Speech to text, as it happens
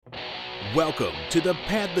Welcome to the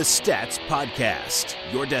Pad the Stats podcast,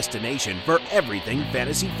 your destination for everything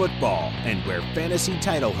fantasy football and where fantasy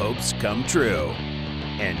title hopes come true.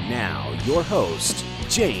 And now, your host,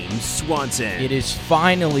 James Swanson. It is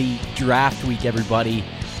finally draft week, everybody.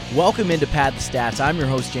 Welcome into Pad the Stats. I'm your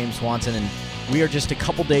host, James Swanson, and we are just a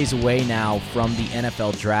couple days away now from the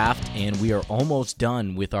NFL draft, and we are almost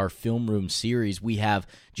done with our film room series. We have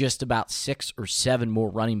just about 6 or 7 more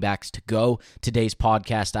running backs to go. Today's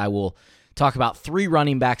podcast, I will talk about 3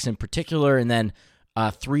 running backs in particular, and then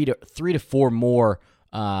three to four more.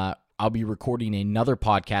 I'll be recording another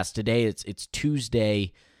podcast today. It's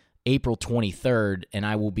Tuesday, April 23rd, and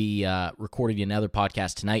I will be recording another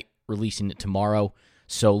podcast tonight, releasing it tomorrow.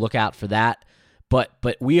 So look out for that. But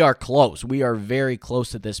we are close. We are very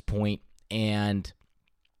close at this point. And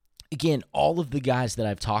again, all of the guys that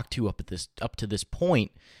I've talked to up to this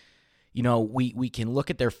point, you know, we can look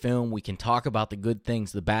at their film, we can talk about the good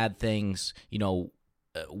things, the bad things, you know,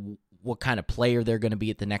 what kind of player they're going to be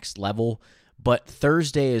at the next level. But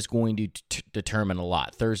Thursday is going to determine a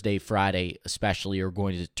lot. Thursday, Friday especially are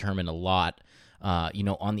going to determine a lot.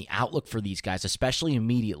 On the outlook for these guys, especially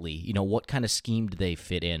immediately, you know, what kind of scheme do they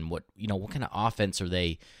fit in? What kind of offense are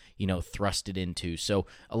they, thrusted into? So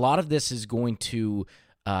a lot of this is going to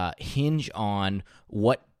hinge on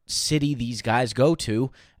what city these guys go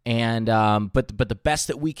to. And but the best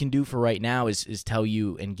that we can do for right now is tell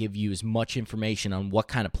you and give you as much information on what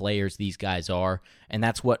kind of players these guys are. And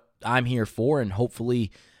that's what I'm here for. And hopefully,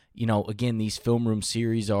 again, these film room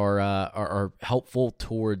series are helpful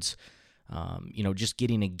towards just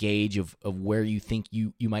getting a gauge of where you think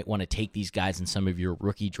you might want to take these guys in some of your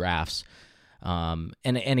rookie drafts. And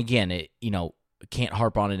again, can't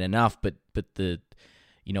harp on it enough, but the,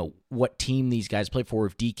 what team these guys play for.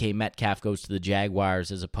 If DK Metcalf goes to the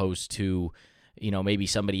Jaguars as opposed to, maybe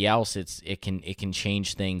somebody else, it can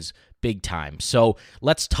change things big time. So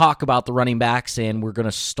let's talk about the running backs, and we're going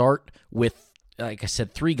to start with, like I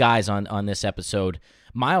said, 3 guys on this episode.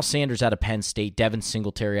 Miles Sanders out of Penn State, Devin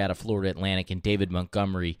Singletary out of Florida Atlantic, and David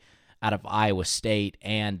Montgomery out of Iowa State.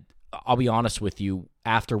 And I'll be honest with you,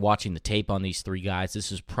 after watching the tape on these 3 guys,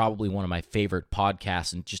 this is probably one of my favorite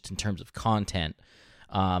podcasts, and just in terms of content.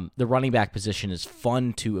 The running back position is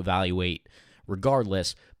fun to evaluate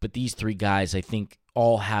regardless, but these 3 guys, I think,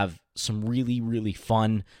 all have some really, really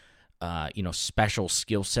fun, special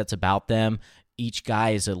skill sets about them. Each guy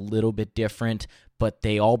is a little bit different, but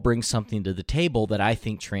they all bring something to the table that I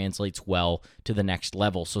think translates well to the next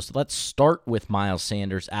level. So let's start with Miles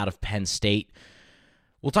Sanders out of Penn State.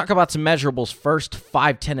 We'll talk about some measurables first.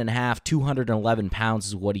 5'10.5", 211 pounds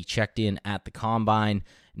is what he checked in at the combine.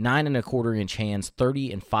 9.25-inch hands,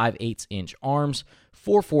 30 5/8-inch arms,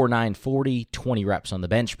 4.49 40, 20 reps on the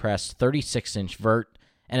bench press, 36-inch vert,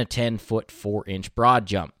 and a 10-foot 4-inch broad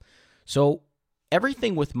jump. So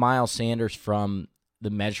everything with Miles Sanders from the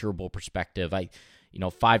measurable perspective,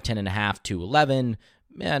 5'10.5", 211,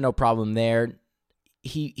 no problem there.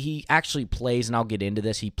 He actually plays, and I'll get into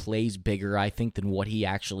this, he plays bigger, I think, than what he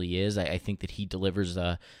actually is. I think that he delivers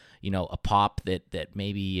a pop that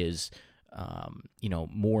maybe is,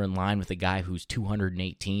 more in line with a guy who's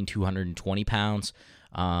 218, 220 pounds.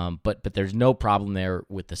 But there's no problem there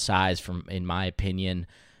with the size, in my opinion.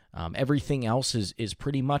 Everything else is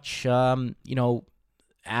pretty much,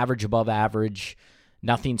 average above average.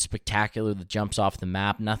 Nothing spectacular that jumps off the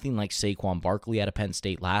map. Nothing like Saquon Barkley out of Penn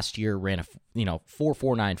State last year ran a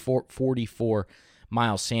 4.49 40 for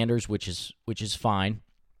Miles Sanders, which is fine.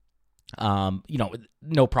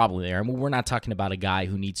 No problem there. I mean, we're not talking about a guy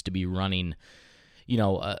who needs to be running,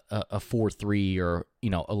 a 4.3 or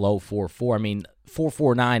a low 4.4. I mean,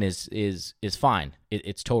 4.49 is fine.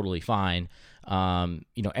 It's totally fine.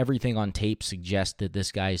 Everything on tape suggests that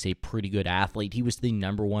this guy is a pretty good athlete. He was the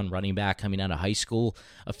number 1 running back coming out of high school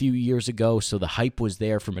a few years ago, so the hype was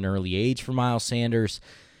there from an early age for Miles Sanders.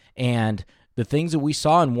 And the things that we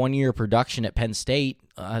saw in 1 year production at Penn State,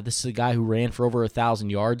 this is a guy who ran for over 1,000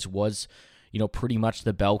 yards, was, pretty much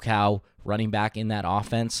the bell cow running back in that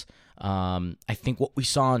offense. I think what we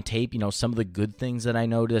saw on tape, some of the good things that I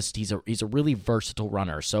noticed, he's a really versatile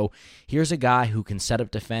runner. So here's a guy who can set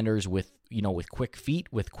up defenders with quick feet,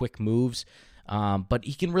 with quick moves, but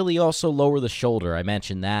he can really also lower the shoulder. I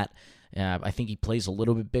mentioned that. I think he plays a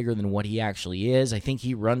little bit bigger than what he actually is. I think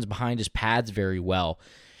he runs behind his pads very well.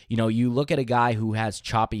 You look at a guy who has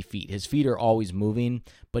choppy feet. His feet are always moving,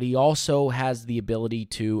 but he also has the ability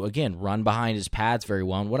to, again, run behind his pads very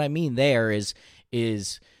well. And what I mean there is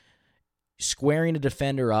squaring a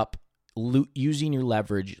defender up, using your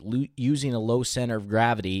leverage, using a low center of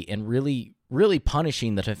gravity, and really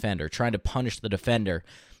punishing the defender, trying to punish the defender.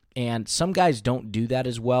 And some guys don't do that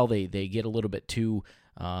as well. They get a little bit too,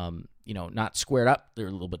 not squared up. They're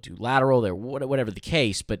a little bit too lateral. They're whatever the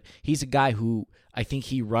case. But he's a guy who I think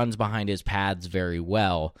he runs behind his pads very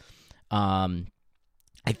well.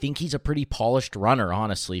 I think he's a pretty polished runner,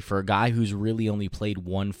 honestly, for a guy who's really only played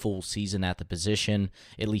one full season at the position,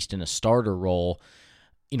 at least in a starter role.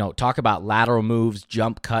 Talk about lateral moves,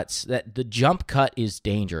 jump cuts. The jump cut is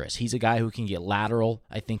dangerous. He's a guy who can get lateral.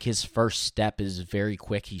 I think his first step is very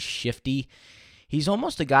quick. He's shifty. He's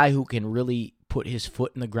almost a guy who can really put his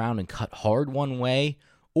foot in the ground and cut hard one way,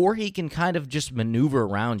 or he can kind of just maneuver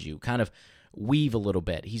around you, kind of weave a little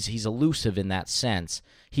bit. He's elusive in that sense.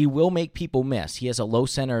 He will make people miss. He has a low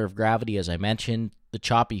center of gravity, as I mentioned. The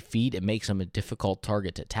choppy feet, it makes him a difficult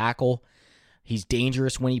target to tackle. He's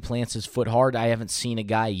dangerous when he plants his foot hard. I haven't seen a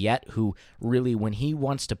guy yet who really, when he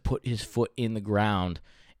wants to put his foot in the ground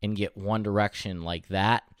and get one direction like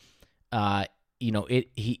that,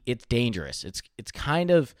 it's dangerous. It's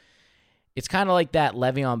kind of like that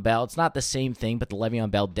Le'Veon Bell. It's not the same thing, but the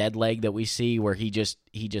Le'Veon Bell dead leg that we see where he just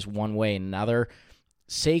one way and another.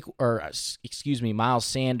 Miles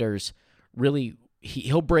Sanders really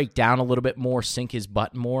he'll break down a little bit more, sink his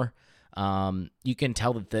butt more. You can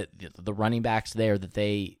tell that the running backs there that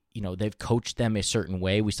they've coached them a certain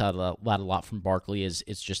way. We saw a lot from Barkley.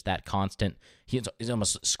 It's just that constant. He's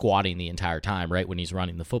almost squatting the entire time, right, when he's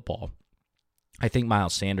running the football. I think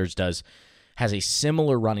Miles Sanders has a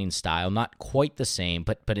similar running style, not quite the same,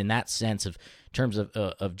 but in that sense of terms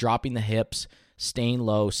of dropping the hips, staying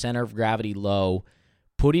low, center of gravity low,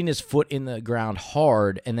 putting his foot in the ground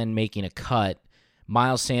hard, and then making a cut.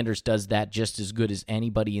 Miles Sanders does that just as good as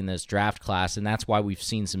anybody in this draft class, and that's why we've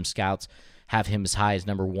seen some scouts have him as high as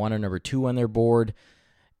number 1 or number 2 on their board.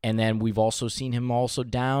 And then we've also seen him also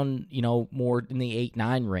down, more in the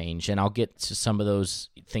 8-9 range, and I'll get to some of those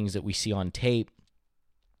things that we see on tape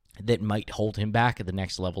that might hold him back at the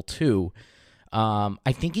next level too.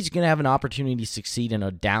 I think he's going to have an opportunity to succeed in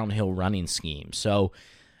a downhill running scheme. So,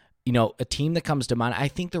 a team that comes to mind, I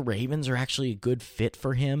think the Ravens are actually a good fit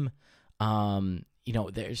for him.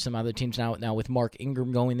 There's some other teams now with Mark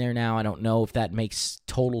Ingram going there now. I don't know if that makes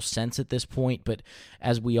total sense at this point, but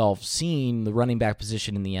as we all have seen, the running back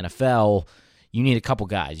position in the NFL, you need a couple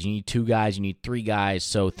guys. You need 2 guys. You need 3 guys.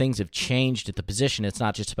 So things have changed at the position. It's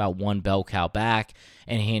not just about one bell cow back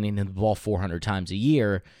and handing him the ball 400 times a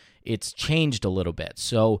year. It's changed a little bit.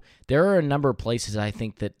 So there are a number of places I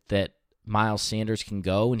think that Miles Sanders can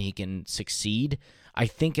go and he can succeed. I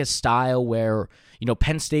think a style where,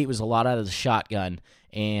 Penn State was a lot out of the shotgun,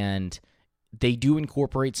 and they do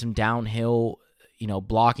incorporate some downhill,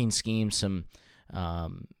 blocking schemes, some,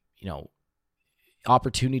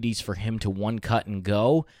 opportunities for him to one cut and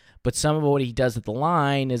go. But some of what he does at the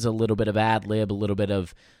line is a little bit of ad lib, a little bit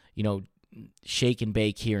of, shake and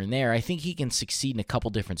bake here and there. I think he can succeed in a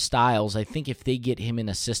couple different styles. I think if they get him in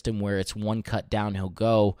a system where it's one cut downhill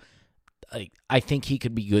go, I think he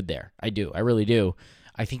could be good there. I do. I really do.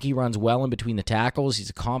 I think he runs well in between the tackles. He's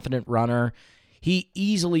a confident runner. He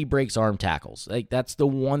easily breaks arm tackles. That's the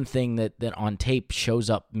one thing that on tape shows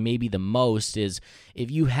up maybe the most is if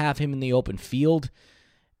you have him in the open field,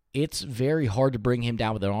 it's very hard to bring him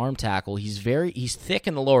down with an arm tackle. He's thick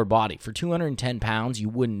in the lower body. For 210 pounds, you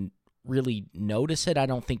wouldn't really notice it, I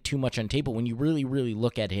don't think, too much on tape. But when you really, really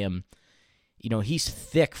look at him, he's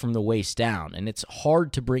thick from the waist down, and it's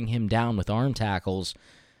hard to bring him down with arm tackles.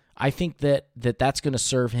 I think that's going to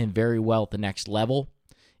serve him very well at the next level,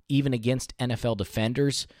 even against NFL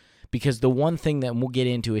defenders, because the one thing that, and we'll get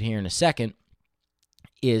into it here in a second,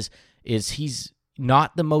 is he's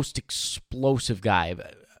not the most explosive guy.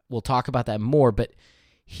 We'll talk about that more, but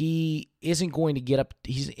he isn't going to get up.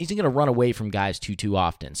 He's isn't going to run away from guys too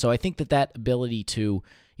often. So I think that ability to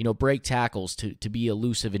break tackles, to be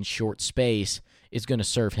elusive in short space is going to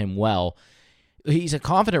serve him well. He's a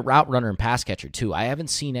confident route runner and pass catcher, too. I haven't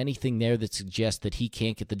seen anything there that suggests that he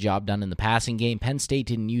can't get the job done in the passing game. Penn State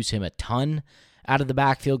didn't use him a ton out of the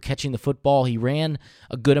backfield catching the football. He ran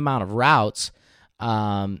a good amount of routes.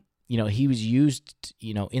 He was used,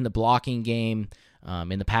 in the blocking game,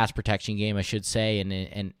 in the pass protection game, I should say,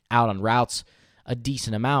 and out on routes a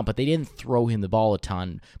decent amount, but they didn't throw him the ball a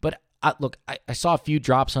ton. But I saw a few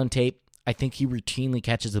drops on tape. I think he routinely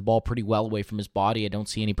catches the ball pretty well away from his body. I don't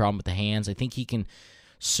see any problem with the hands. I think he can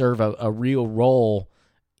serve a real role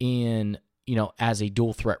in, as a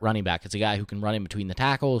dual threat running back. It's a guy who can run in between the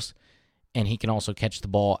tackles, and he can also catch the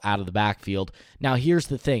ball out of the backfield. Now, here's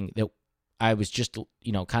the thing that I was just,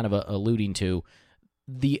 kind of alluding to.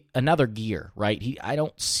 Another gear, right? I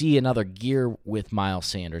don't see another gear with Miles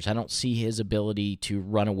Sanders. I don't see his ability to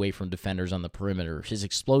run away from defenders on the perimeter. His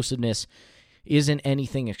explosiveness, isn't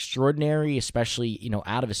anything extraordinary, especially,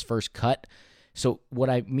 out of his first cut. So what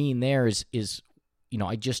I mean there is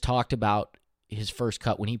I just talked about his first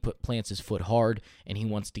cut when he plants his foot hard and he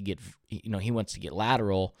wants to get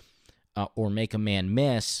lateral or make a man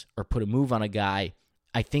miss or put a move on a guy.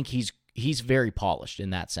 I think he's very polished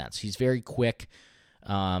in that sense. He's very quick.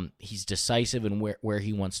 He's decisive in where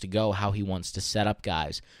he wants to go, how he wants to set up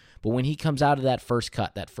guys. But when he comes out of that first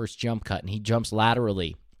cut, that first jump cut, and he jumps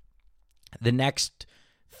laterally, the next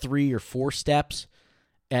 3 or 4 steps,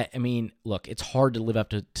 look, it's hard to live up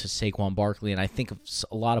to Saquon Barkley, and I think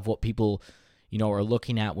a lot of what people, are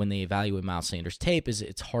looking at when they evaluate Miles Sanders' tape is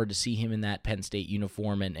it's hard to see him in that Penn State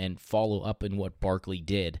uniform and follow up in what Barkley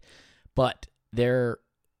did. But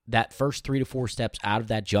that first 3 to 4 steps out of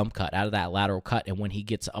that jump cut, out of that lateral cut, and when he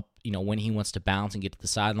gets up, when he wants to bounce and get to the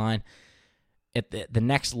sideline, at the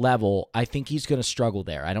next level, I think he's going to struggle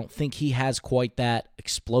there. I don't think he has quite that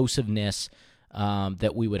explosiveness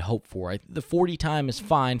that we would hope for. The 40 time is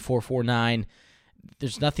fine, 4.49.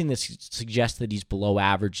 There's nothing that suggests that he's below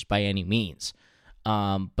average by any means.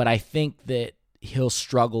 But I think that he'll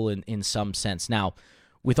struggle in some sense. Now,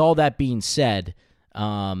 with all that being said,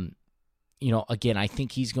 again, I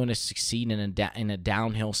think he's going to succeed in a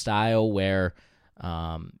downhill style where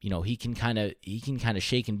he can kind of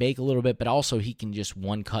shake and bake a little bit, but also he can just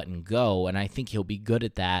one cut and go, and I think he'll be good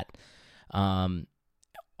at that.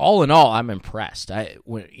 All in all, I'm impressed.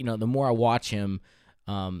 The more I watch him,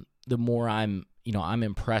 the more I'm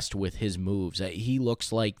impressed with his moves. He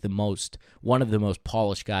looks like one of the most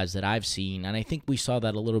polished guys that I've seen, and I think we saw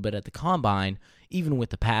that a little bit at the Combine, even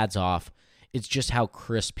with the pads off. It's just how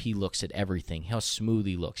crisp he looks at everything, how smooth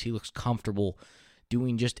he looks. He looks comfortable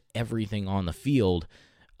doing just everything on the field.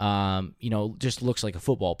 Just looks like a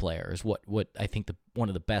football player is what I think one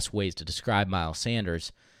of the best ways to describe Miles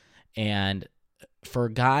Sanders. And for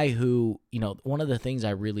a guy who, one of the things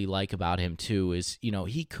I really like about him too is,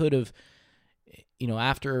 he could have,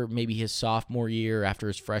 after maybe his sophomore year, after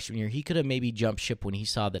his freshman year, he could have maybe jumped ship when he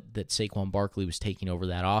saw that Saquon Barkley was taking over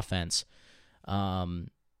that offense.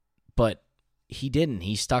 But he didn't.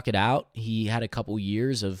 He stuck it out. He had a couple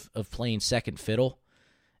years of playing second fiddle,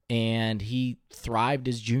 and he thrived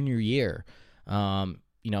his junior year.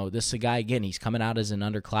 This is a guy, again, he's coming out as an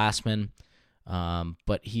underclassman,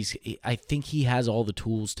 but I think he has all the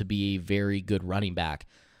tools to be a very good running back.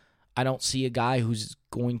 I don't see a guy who's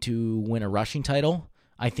going to win a rushing title.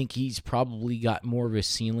 I think he's probably got more of a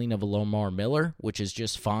ceiling of a Lamar Miller, which is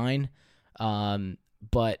just fine.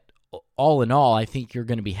 But all in all, I think you're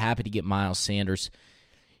going to be happy to get Miles Sanders.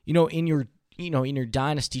 In your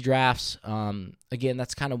dynasty drafts, again,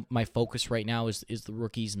 that's kind of my focus right now is the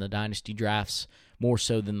rookies and the dynasty drafts more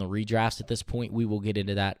so than the redrafts at this point. We will get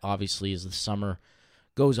into that, obviously, as the summer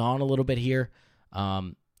goes on a little bit here,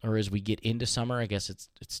 or as we get into summer. I guess it's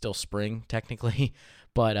still spring technically,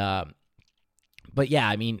 but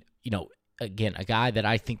yeah, again, a guy that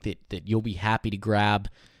I think that you'll be happy to grab,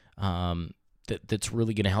 that's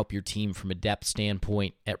really going to help your team from a depth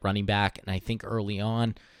standpoint at running back. And I think early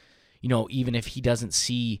on, even if he doesn't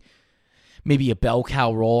see maybe a bell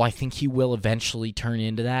cow role, I think he will eventually turn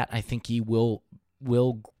into that. I think he will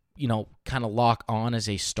kind of lock on as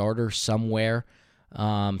a starter somewhere.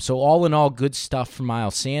 So all in all, good stuff from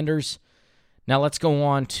Miles Sanders. Now let's go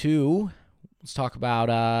on to let's talk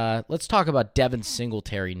about Devin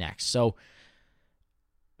Singletary next. So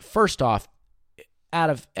first off, out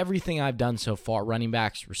of everything I've done so far, running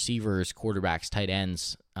backs, receivers, quarterbacks, tight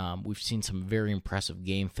ends, we've seen some very impressive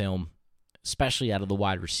game film, especially out of the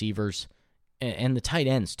wide receivers and the tight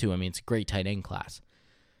ends too. It's a great tight end class.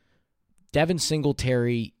 Devin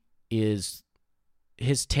Singletary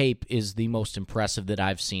his tape is the most impressive that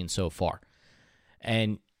I've seen so far.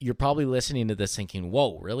 And you're probably listening to this thinking,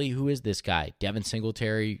 whoa, really? Who is this guy? Devin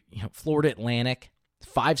Singletary, Florida Atlantic,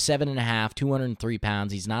 5'7.5", 203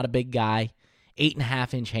 pounds. He's not a big guy.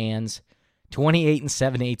 8.5-inch hands, 28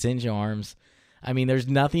 7/8 inch arms. There's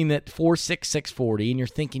nothing that 4'6", 640, and you're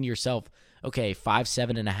thinking to yourself, okay,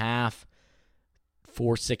 5'7.5",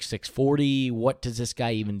 4'6", 640. What does this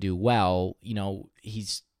guy even do well?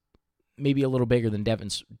 He's maybe a little bigger than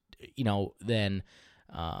Devin's, than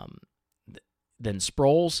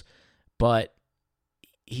Sproles, but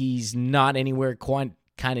he's not anywhere quite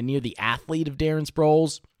kind of near the athlete of Darren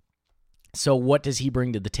Sproles. So what does he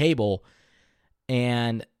bring to the table?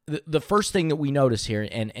 And the first thing that we notice here,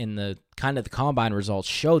 and the kind of the combine results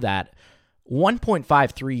show that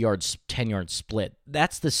 1.53 yards, 10-yard split.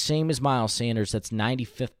 That's the same as Miles Sanders. That's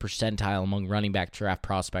 95th percentile among running back draft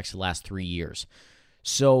prospects the last 3 years.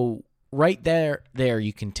 So right there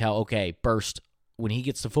you can tell, okay, burst when he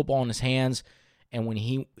gets the football in his hands and when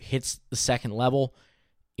he hits the second level,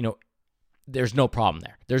 there's no problem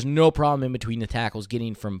there. There's no problem in between the tackles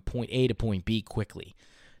getting from point A to point B quickly.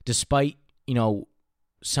 Despite,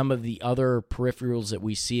 some of the other peripherals that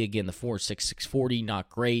we see, again, the 4.6, 640, not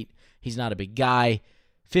great. He's not a big guy.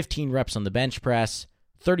 15 reps on the bench press,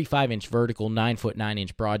 35-inch vertical, 9-foot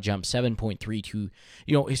 9-inch broad jump,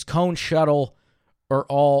 7.32. His cone shuttle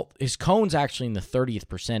his cone's actually in the 30th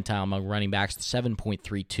percentile among running backs,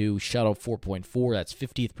 7.32, shuttle 4.4, that's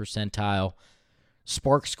 50th percentile.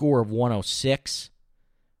 Spark score of 106,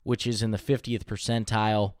 which is in the 50th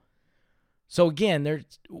percentile. So again, they're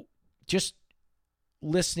just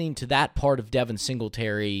listening to that part of Devin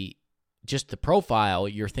Singletary, just the profile,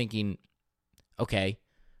 you're thinking, okay,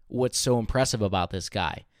 what's so impressive about this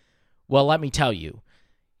guy? Well, let me tell you,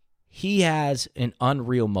 he has an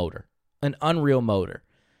unreal motor. And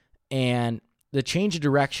the change of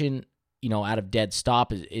direction, out of dead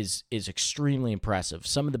stop is extremely impressive.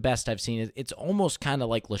 Some of the best I've seen. It's almost kind of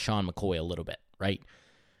like LaShawn McCoy a little bit, right?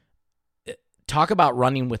 Talk about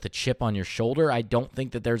running with a chip on your shoulder. I don't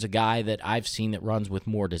think that there's a guy that I've seen that runs with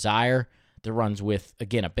more desire, that runs with,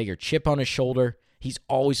 again, a bigger chip on his shoulder. He's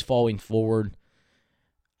always falling forward.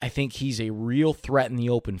 I think he's a real threat in the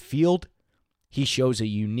open field. He shows a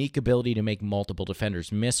unique ability to make multiple defenders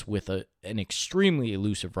miss with an extremely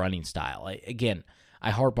elusive running style.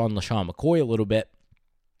 I harp on LaShawn McCoy a little bit.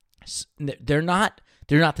 They're not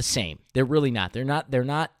the same. They're really not. They're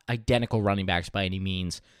not identical running backs by any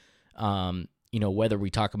means. Whether we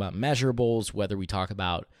talk about measurables, whether we talk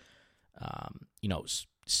about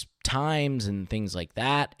times and things like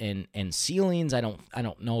that, and ceilings. I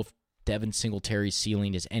don't know if Devin Singletary's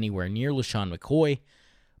ceiling is anywhere near LaShawn McCoy,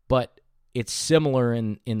 but it's similar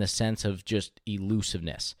in the sense of just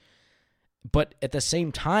elusiveness. But at the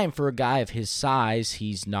same time, for a guy of his size,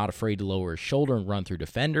 he's not afraid to lower his shoulder and run through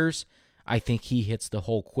defenders. I think he hits the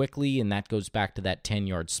hole quickly, and that goes back to that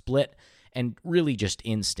 10-yard split and really just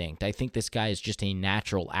instinct. I think this guy is just a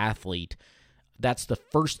natural athlete. That's the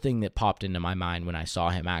first thing that popped into my mind when I saw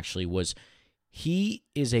him, actually, was he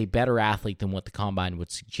is a better athlete than what the combine would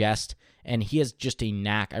suggest, and he has just a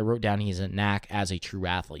knack. I wrote down he has a knack as a true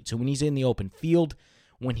athlete. So when he's in the open field,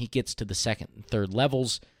 when he gets to the second and third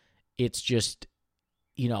levels, it's just,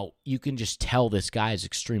 you can just tell this guy is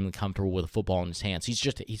extremely comfortable with a football in his hands.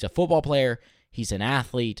 He's a football player. He's an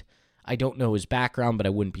athlete. I don't know his background, but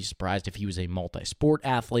I wouldn't be surprised if he was a multi-sport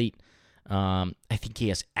athlete. I think he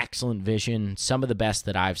has excellent vision, some of the best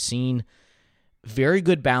that I've seen. Very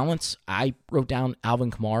good balance. I wrote down Alvin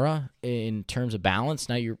Kamara in terms of balance.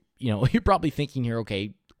 Now you're probably thinking here,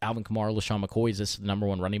 okay, Alvin Kamara, LaShawn McCoy, is this the number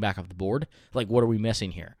one running back off the board? Like, what are we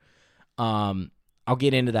missing here? I'll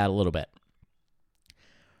get into that a little bit.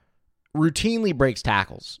 Routinely breaks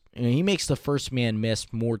tackles. He makes the first man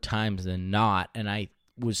miss more times than not, and I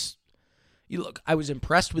was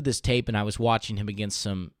impressed with this tape, and I was watching him against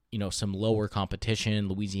some lower competition,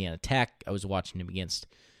 Louisiana Tech. I was watching him against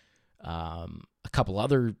a couple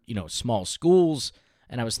other, small schools,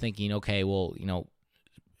 and I was thinking, okay, well,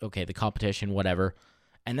 the competition, whatever.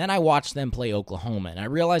 And then I watched them play Oklahoma, and I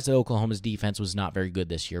realized that Oklahoma's defense was not very good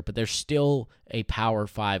this year, but they're still a Power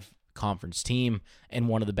 5 conference team and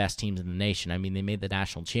one of the best teams in the nation. I mean, they made the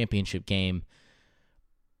national championship game.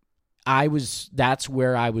 That's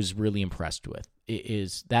where I was really impressed with.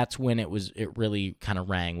 That's when it really kind of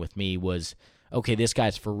rang with me was, okay, this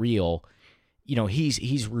guy's for real.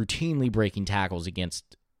 He's routinely breaking tackles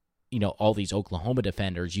against, all these Oklahoma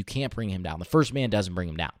defenders. You can't bring him down. The first man doesn't bring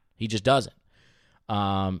him down. He just doesn't.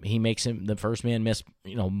 He makes the first man miss,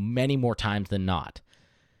 many more times than not.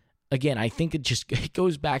 Again, I think it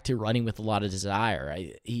goes back to running with a lot of desire.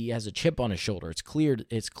 He has a chip on his shoulder.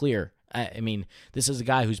 It's clear. I mean, this is a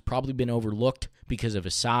guy who's probably been overlooked because of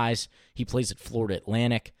his size. He plays at Florida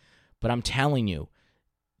Atlantic. But I'm telling you,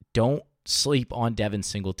 don't sleep on Devin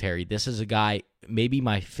Singletary. This is a guy, maybe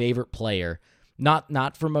my favorite player,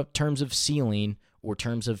 not from terms of ceiling or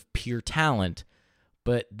terms of pure talent,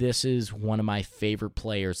 but this is one of my favorite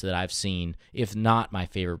players that I've seen, if not my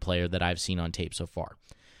favorite player that I've seen on tape so far.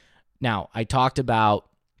 Now, I talked about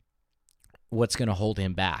what's going to hold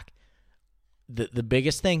him back. The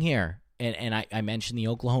biggest thing here, and I mentioned the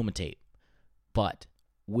Oklahoma tape, but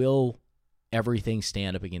will everything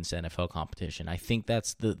stand up against NFL competition? I think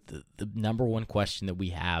that's the number one question that we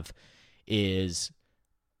have is,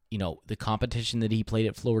 the competition that he played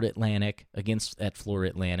at Florida Atlantic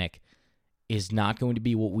is not going to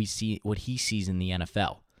be what he sees in the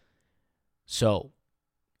NFL. So,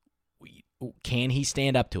 can he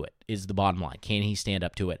stand up to it is the bottom line. Can he stand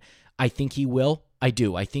up to it? I think he will. I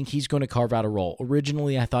do. I think he's going to carve out a role.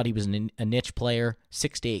 Originally, I thought he was a niche player,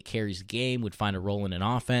 6 to 8 carries a game, would find a role in an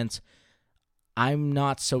offense. I'm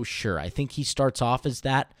not so sure. I think he starts off as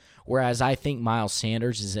that, whereas I think Miles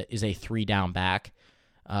Sanders is a 3-down back.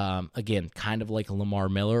 Again, kind of like a Lamar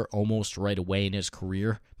Miller, almost right away in his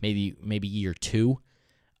career, maybe year 2.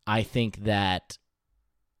 I think that,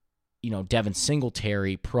 Devin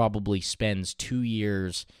Singletary probably spends 2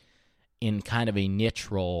 years in kind of a niche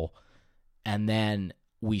role, and then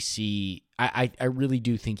we see, I really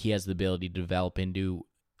do think he has the ability to develop into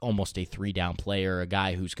almost a 3-down player, a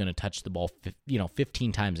guy who's going to touch the ball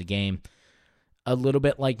 15 times a game. A little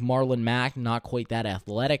bit like Marlon Mack, not quite that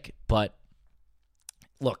athletic, but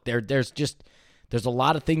look, there's a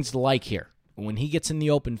lot of things to like here. When he gets in the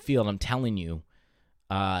open field, I'm telling you,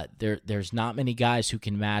 there's not many guys who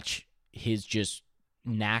can match his just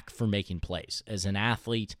knack for making plays. As an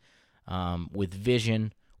athlete, with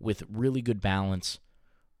vision, with really good balance,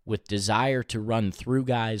 with desire to run through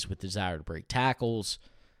guys, with desire to break tackles,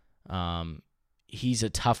 he's a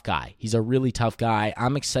tough guy. He's a really tough guy.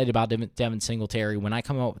 I'm excited about Devin Singletary. When I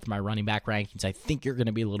come out with my running back rankings, I think you're going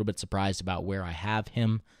to be a little bit surprised about where I have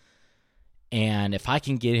him. And if I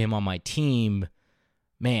can get him on my team,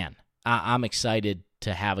 man, I'm excited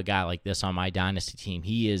to have a guy like this on my dynasty team.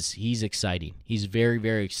 He's exciting. He's very,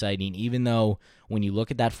 very exciting, even though when you look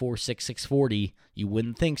at that 4.6, 640, you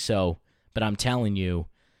wouldn't think so. But I'm telling you,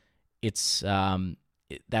 it's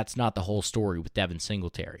that's not the whole story with Devin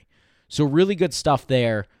Singletary. So really good stuff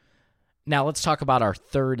there. Now let's talk about our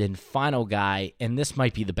third and final guy, and this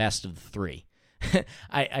might be the best of the three.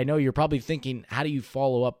 I know you're probably thinking, how do you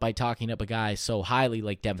follow up by talking up a guy so highly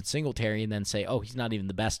like Devin Singletary and then say, oh, he's not even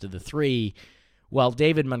the best of the three? Well,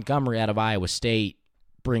 David Montgomery out of Iowa State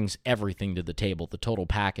brings everything to the table, the total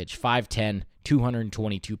package. 5'10",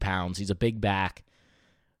 222 pounds. He's a big back.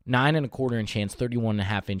 9 1/4 hands,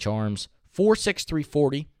 31.5-inch arms. 4'6",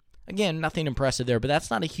 340. Again, nothing impressive there, but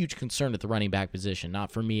that's not a huge concern at the running back position,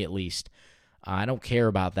 not for me at least. I don't care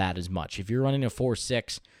about that as much. If you're running a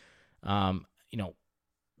 4'6",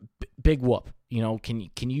 big whoop.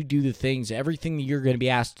 Can you do the things? Everything that you're going to be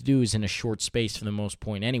asked to do is in a short space for the most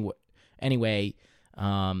point anyway.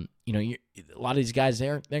 A lot of these guys,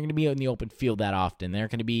 they're going to be in the open field that often. They're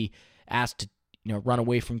going to be asked to run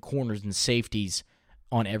away from corners and safeties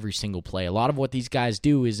on every single play. A lot of what these guys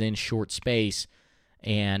do is in short space,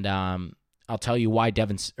 and I'll tell you why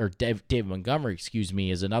David Montgomery,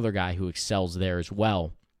 is another guy who excels there as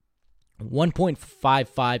well.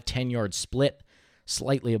 1.55 10-yard split,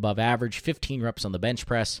 slightly above average, 15 reps on the bench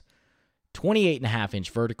press,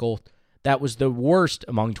 28.5-inch vertical. That was the worst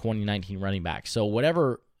among 2019 running backs. So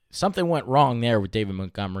something went wrong there with David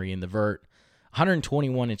Montgomery in the vert.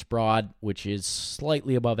 121-inch broad, which is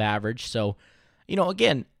slightly above average. So,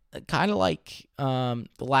 again, kind of like the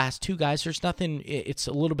last two guys, there's nothing, it's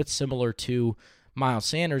a little bit similar to Miles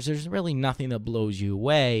Sanders. There's really nothing that blows you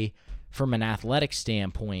away from an athletic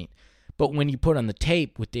standpoint. But when you put on the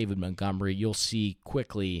tape with David Montgomery, you'll see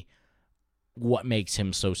quickly what makes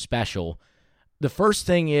him so special. The first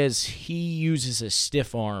thing is he uses a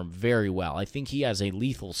stiff arm very well. I think he has a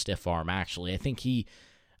lethal stiff arm, actually. I think he,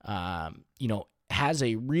 has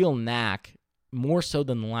a real knack, more so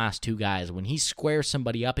than the last two guys. When he squares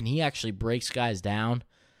somebody up and he actually breaks guys down,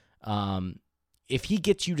 if he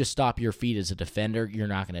gets you to stop your feet as a defender, you're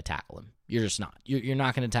not going to tackle him. You're just not. You're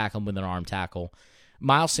not going to tackle him with an arm tackle.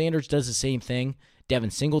 Miles Sanders does the same thing. Devin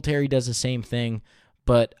Singletary does the same thing.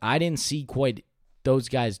 But I didn't see quite those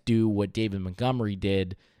guys do what David Montgomery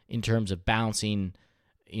did in terms of bouncing,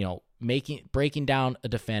 breaking down a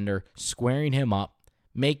defender, squaring him up,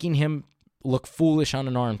 making him look foolish on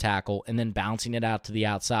an arm tackle, and then bouncing it out to the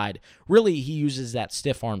outside. Really, he uses that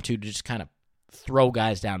stiff arm, too, to just kind of throw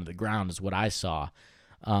guys down to the ground is what I saw.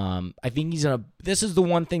 I think this is the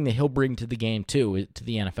one thing that he'll bring to the game, too, to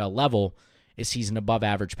the NFL level, is he's an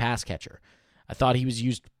above-average pass catcher. I thought he was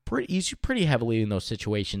used pretty heavily in those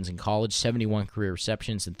situations in college, 71 career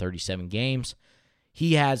receptions in 37 games.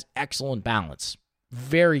 He has excellent balance,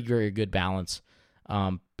 very, very good balance,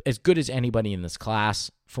 as good as anybody in this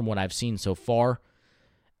class from what I've seen so far.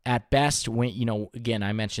 At best, again,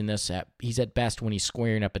 I mentioned this, he's at best when he's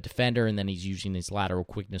squaring up a defender and then he's using his lateral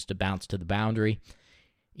quickness to bounce to the boundary.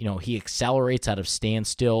 He accelerates out of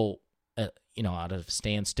standstill,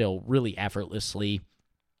 really effortlessly.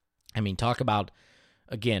 I mean, talk about,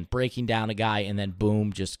 again, breaking down a guy and then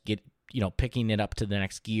boom, just picking it up to the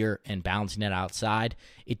next gear and bouncing it outside.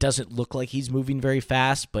 It doesn't look like he's moving very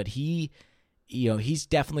fast, but he's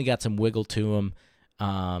definitely got some wiggle to him.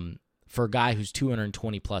 For a guy who's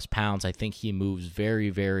 220 plus pounds, I think he moves very,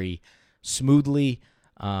 very smoothly.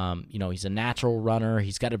 He's a natural runner.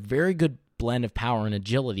 He's got a very good blend of power and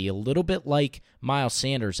agility, a little bit like Miles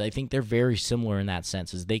Sanders. I think they're very similar in that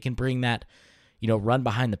sense, as they can bring that, run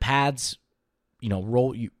behind the pads,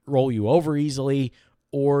 roll you over easily,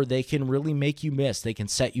 or they can really make you miss. They can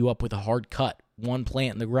set you up with a hard cut, one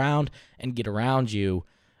plant in the ground, and get around you.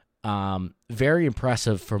 Very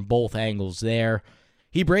impressive from both angles there.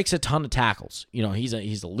 He breaks a ton of tackles.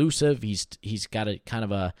 He's elusive. He's got a kind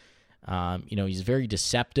of a, he's very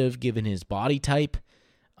deceptive given his body type.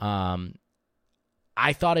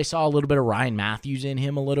 I thought I saw a little bit of Ryan Matthews in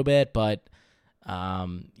him a little bit, but,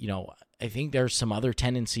 I think there's some other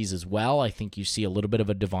tendencies as well. I think you see a little bit of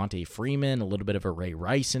a Devontae Freeman, a little bit of a Ray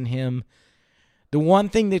Rice in him. The one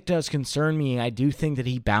thing that does concern me, I do think that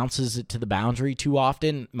he bounces it to the boundary too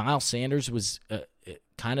often. Miles Sanders was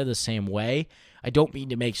kind of the same way. I don't mean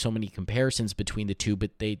to make so many comparisons between the two,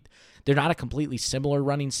 but they're not a completely similar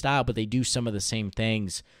running style, but they do some of the same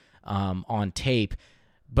things on tape.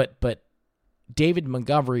 But David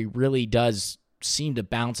Montgomery really does seem to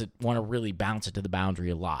want to really bounce it to the boundary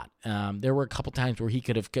a lot. There were a couple times where he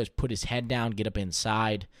could have put his head down, get up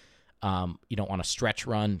inside, on a stretch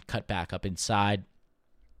run, cut back up inside,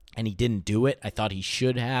 and he didn't do it. I thought he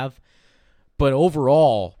should have. But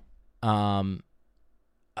overall,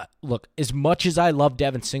 look, as much as I love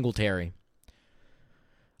Devin Singletary,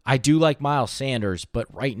 I do like Miles Sanders,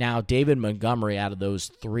 but right now, David Montgomery out of those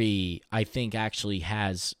three, I think actually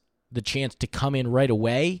has the chance to come in right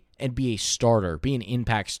away and be a starter, be an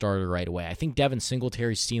impact starter right away. I think Devin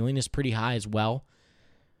Singletary's ceiling is pretty high as well.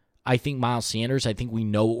 I think Miles Sanders, I think we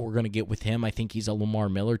know what we're going to get with him. I think he's a Lamar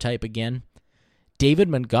Miller type again. David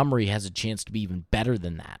Montgomery has a chance to be even better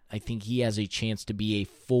than that. I think he has a chance to be a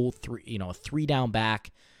full three down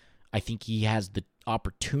back. I think he has the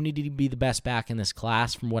opportunity to be the best back in this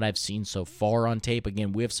class from what I've seen so far on tape.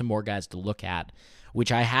 Again, we have some more guys to look at,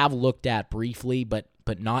 which I have looked at briefly, but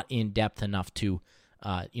not in depth enough to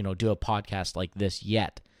do a podcast like this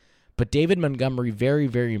yet. But David Montgomery, very,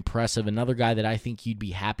 very impressive. Another guy that I think you'd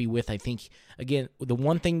be happy with. I think, again, the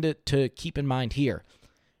one thing to keep in mind here,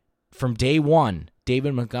 from day one,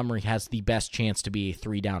 David Montgomery has the best chance to be a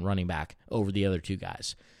three-down running back over the other two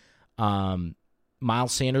guys.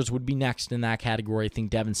 Miles Sanders would be next in that category. I think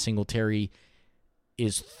Devin Singletary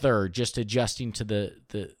is third, just adjusting to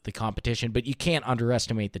the competition. But you can't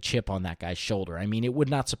underestimate the chip on that guy's shoulder. I mean, it would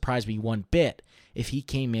not surprise me one bit if he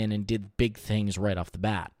came in and did big things right off the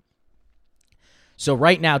bat. So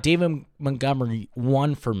right now, David Montgomery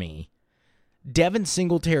 1 for me, Devin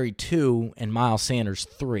Singletary 2, and Miles Sanders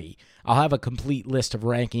 3. I'll have a complete list of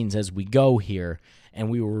rankings as we go here,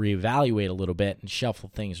 and we will reevaluate a little bit and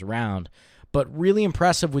shuffle things around. But really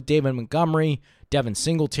impressive with David Montgomery, Devin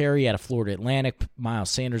Singletary out of Florida Atlantic,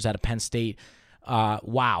 Miles Sanders out of Penn State.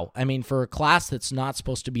 Wow. I mean, for a class that's not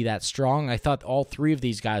supposed to be that strong, I thought all three of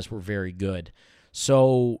these guys were very good.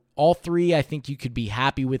 So all three, I think you could be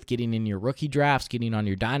happy with getting in your rookie drafts, getting on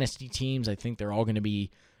your dynasty teams. I think they're all going to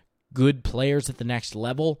be good players at the next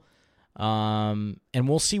level. And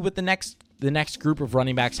we'll see what the next group of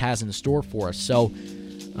running backs has in store for us. So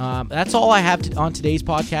that's all I have on today's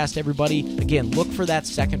podcast, everybody. Again, look for that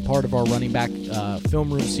second part of our running back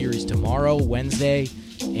film room series tomorrow, Wednesday.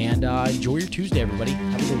 And enjoy your Tuesday, everybody.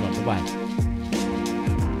 Have a good one. Bye-bye.